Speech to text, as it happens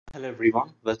Hello everyone,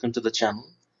 welcome to the channel.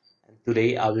 And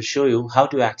today I will show you how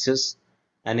to access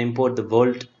and import the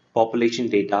world population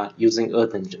data using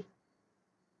Earth Engine.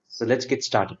 So let's get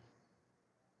started.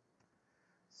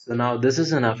 So now this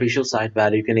is an official site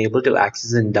where you can able to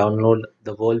access and download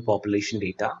the world population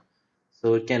data.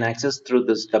 So it can access through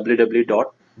this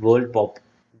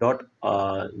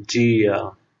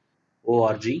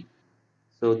www.worldpop.org.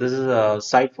 So this is a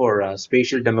site for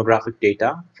spatial demographic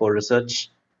data for research,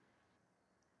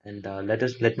 and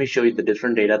let me show you the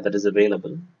different data that is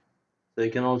available. So you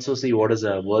can also see what is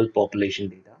a world population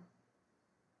data,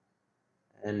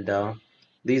 and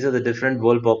these are the different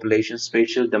world population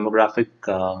spatial demographic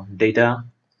data.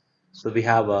 So we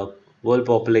have a world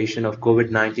population of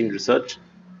COVID-19 research,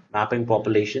 mapping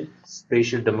population,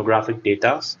 spatial demographic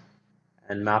data,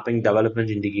 and mapping development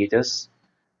indicators,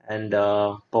 and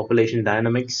population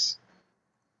dynamics.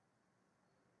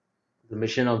 The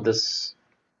mission of this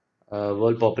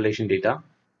world population data.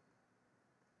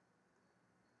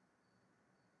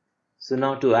 So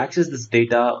now to access this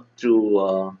data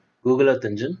through Google Earth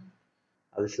Engine,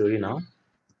 I will show you now.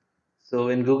 So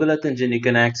in Google Earth Engine, you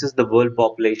can access the world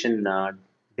population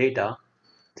data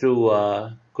through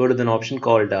go to an option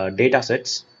called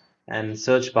datasets and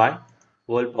search by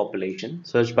world population.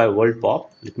 Search by world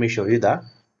pop. Let me show you that.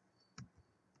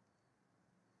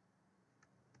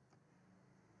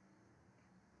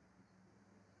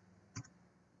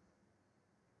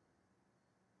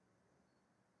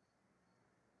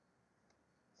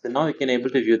 So now you can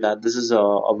able to view that this is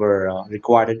our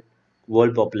required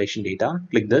world population data.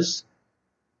 Click this.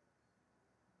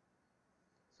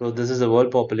 So this is the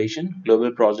world population,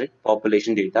 global project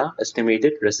population data,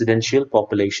 estimated residential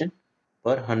population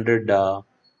per 100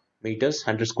 meters,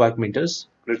 100 square meters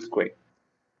per square.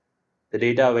 The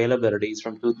data availability is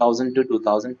from 2000 to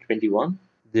 2021.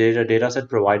 The dataset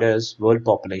provider is world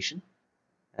population,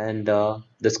 and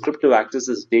the script to access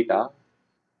this data,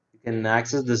 you can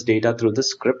access this data through the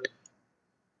script.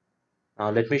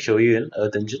 Now let me show you in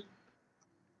Earth Engine.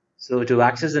 So to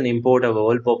access and import our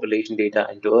world population data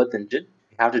into Earth Engine,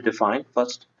 we have to define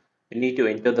first. We need to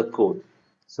enter the code.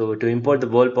 So to import the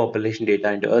world population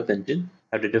data into Earth Engine,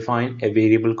 we have to define a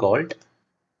variable called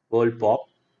world pop.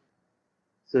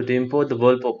 So to import the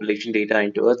world population data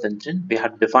into Earth Engine, we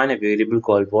have to define a variable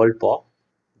called world pop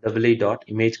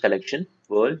image collection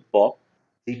world pop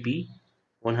cp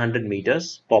 100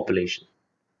 meters population.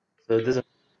 So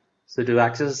to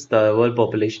access the world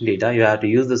population data, you have to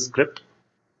use the script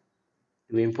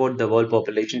to import the world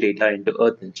population data into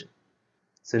Earth Engine.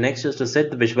 So next is to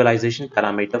set the visualization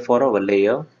parameter for our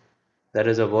layer, that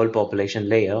is a world population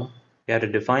layer. We have to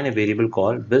define a variable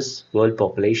called vis world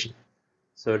population.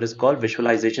 So it is called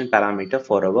visualization parameter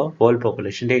for our world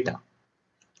population data.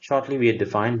 Shortly, we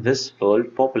define this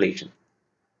world population.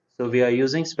 So we are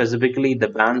using specifically the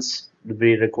bands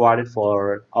we required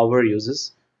for our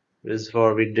uses. Is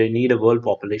for we need a world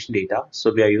population data.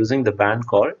 So we are using the band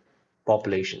called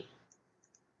population.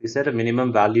 We set a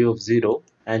minimum value of 0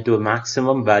 and to a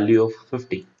maximum value of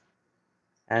 50.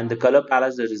 And the color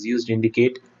palette that is used to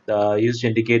indicate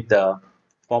the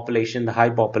population, the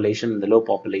high population and the low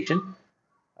population.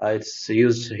 It's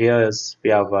used here as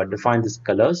we have defined these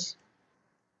colors.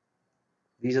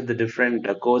 These are the different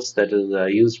codes that is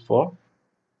used for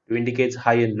to indicate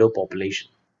high and low population.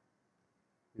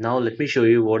 Now let me show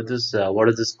you what this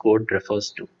code refers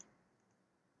to.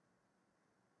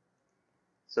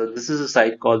 So this is a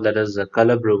site called that is a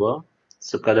Color Brewer.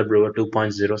 So Color Brewer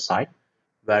 2.0 site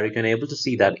where you can able to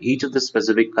see that each of the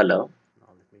specific color.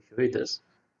 Now let me show you this.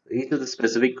 So each of the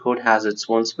specific code has its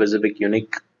own specific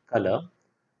unique color.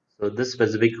 So this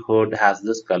specific code has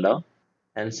this color,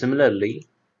 and similarly,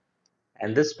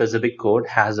 and this specific code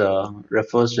has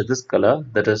refers to this color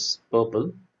that is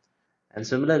purple. And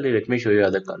similarly, let me show you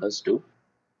other colors too.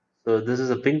 So this is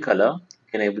a pink color.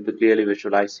 You can able to clearly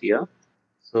visualize here.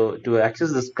 So to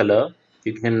access this color,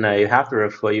 you have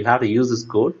to use this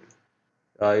code.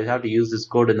 You have to use this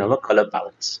code in our color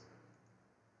palettes.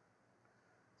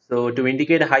 So to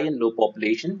indicate a high and low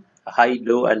population, a high,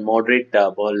 low, and moderate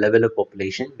level of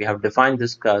population, we have defined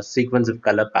this sequence of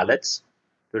color palettes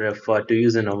to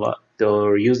use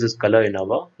this color in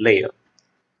our layer.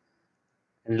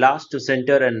 And last, to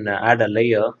center and add a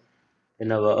layer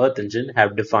in our Earth Engine,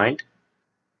 have defined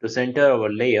to center our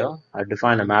layer. I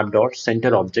define a map dot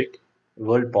center object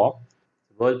world pop.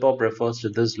 World pop refers to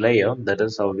this layer, that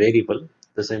is our variable,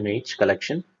 this image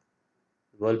collection,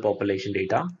 world population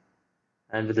data,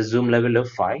 and with a zoom level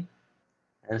of 5.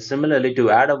 And similarly,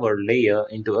 to add our layer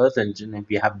into Earth Engine,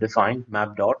 we have defined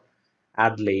map dot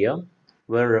add layer.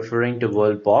 We're referring to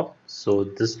world pop, so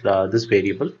this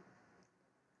variable.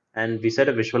 and we set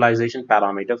a visualization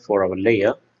parameter for our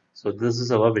layer. So this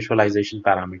is our visualization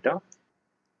parameter,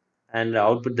 and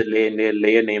output the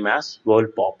layer name as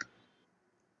world pop.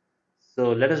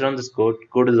 So let us run this code.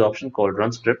 Go to the option called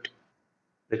run script.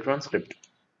 Click run script.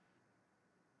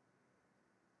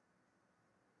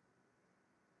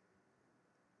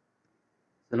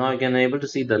 So now you can able to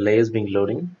see the layers being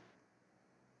loading.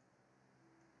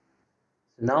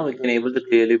 So now we can able to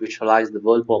clearly visualize the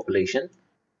world population.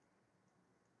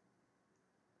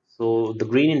 So the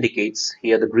green indicates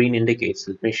here. The green indicates.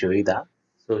 Let me show you that.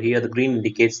 So here the green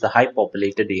indicates the high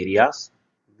populated areas.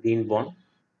 Green one.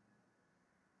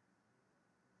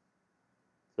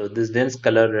 So this dense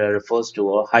color refers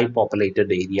to a high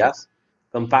populated areas.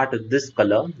 Compared to this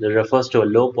color, that refers to a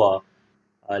low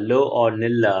or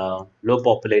nil low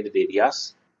populated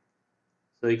areas.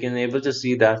 So you can able to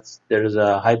see that there is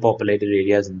a high populated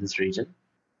areas in this region.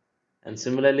 And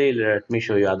similarly, let me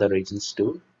show you other regions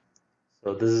too.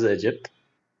 So this is Egypt.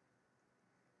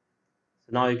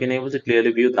 So now you can able to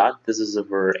clearly view that this is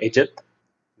over Egypt,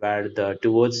 where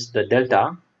towards the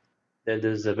delta there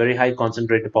is a very high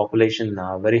concentrated population,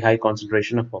 very high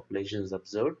concentration of population is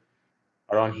observed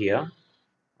around here.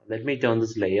 Let me turn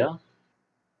this layer,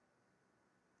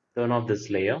 turn off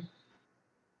this layer.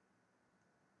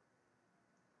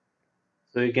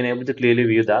 So you can able to clearly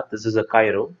view that this is a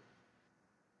Cairo.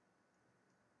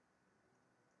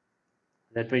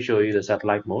 Let me show you the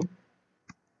satellite mode.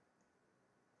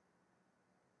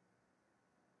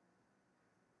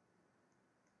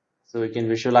 So you can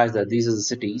visualize that these are the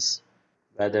cities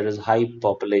where there is high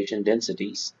population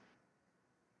densities.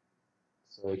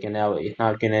 So you can now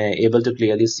able to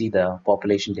clearly see the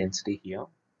population density here.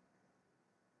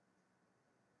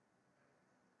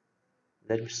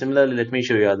 Similarly, let me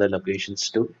show you other locations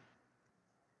too.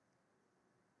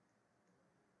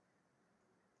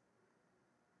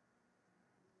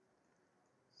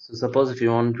 So suppose if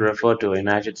you want to refer to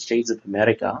United States of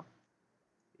America,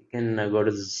 you can go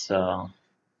to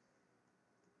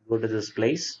this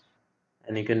place,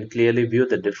 and you can clearly view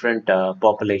the different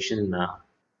population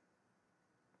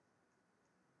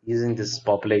using this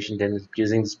population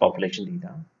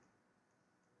data.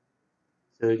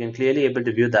 So you can clearly able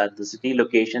to view that the city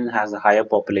location has a higher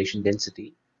population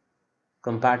density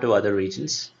compared to other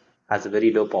regions, has a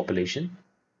very low population.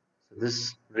 So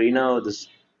this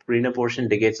greener portion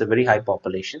indicates a very high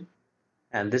population,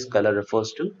 and this color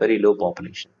refers to very low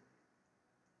population.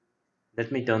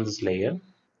 Let me turn this layer.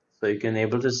 So you can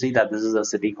able to see that this is a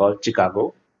city called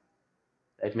Chicago.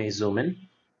 Let me zoom in.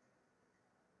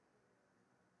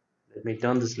 Let me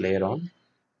turn this layer on.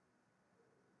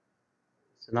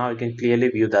 So now you can clearly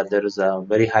view that there is a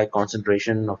very high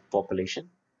concentration of population.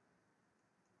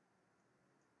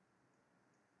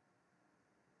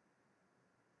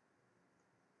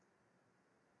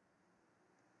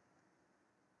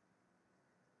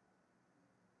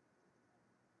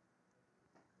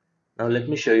 Now let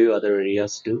me show you other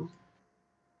areas too.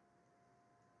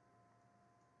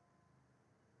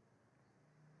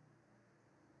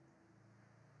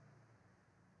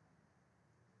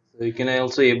 So you can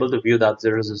also able to view that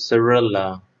there is several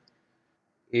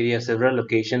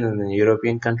locations in the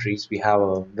European countries. We have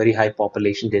a very high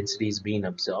population densities being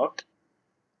observed.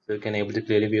 So you can able to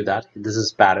clearly view that. This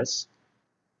is Paris.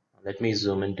 Let me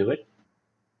zoom into it.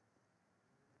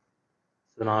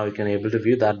 So now you can able to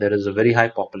view that there is a very high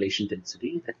population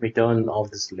density. Let me turn off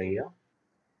this layer.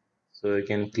 So you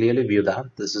can clearly view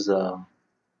that this is a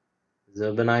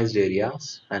urbanized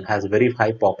areas and has a very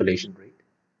high population rate.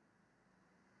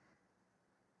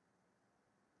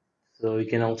 So you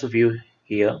can also view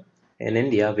here in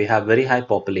India we have very high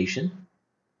population.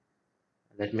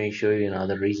 Let me show you in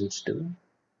other regions too.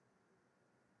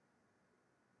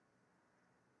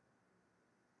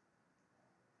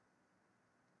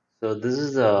 So this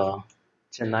is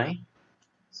Chennai.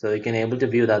 So you can able to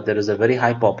view that there is a very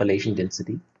high population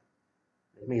density.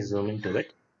 Let me zoom into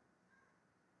it.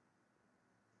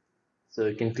 So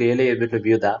you can clearly able to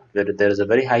view that there is a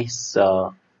very high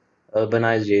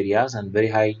urbanized areas and very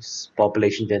high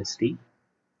population density.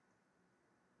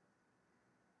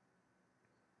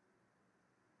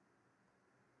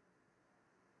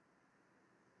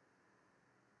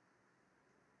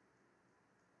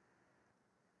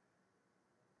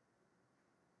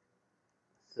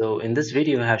 So in this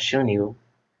video I have shown you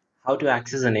how to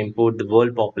access and import the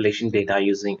world population data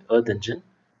using Earth Engine.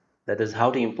 That is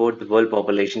how to import the world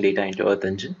population data into Earth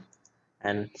Engine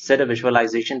and set a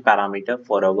visualization parameter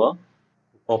for our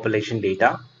population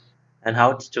data, and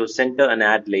how to center and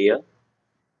add layer,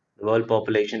 the world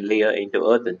population layer into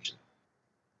Earth Engine.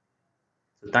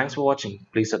 So thanks for watching.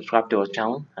 Please subscribe to our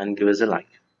channel and give us a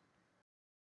like.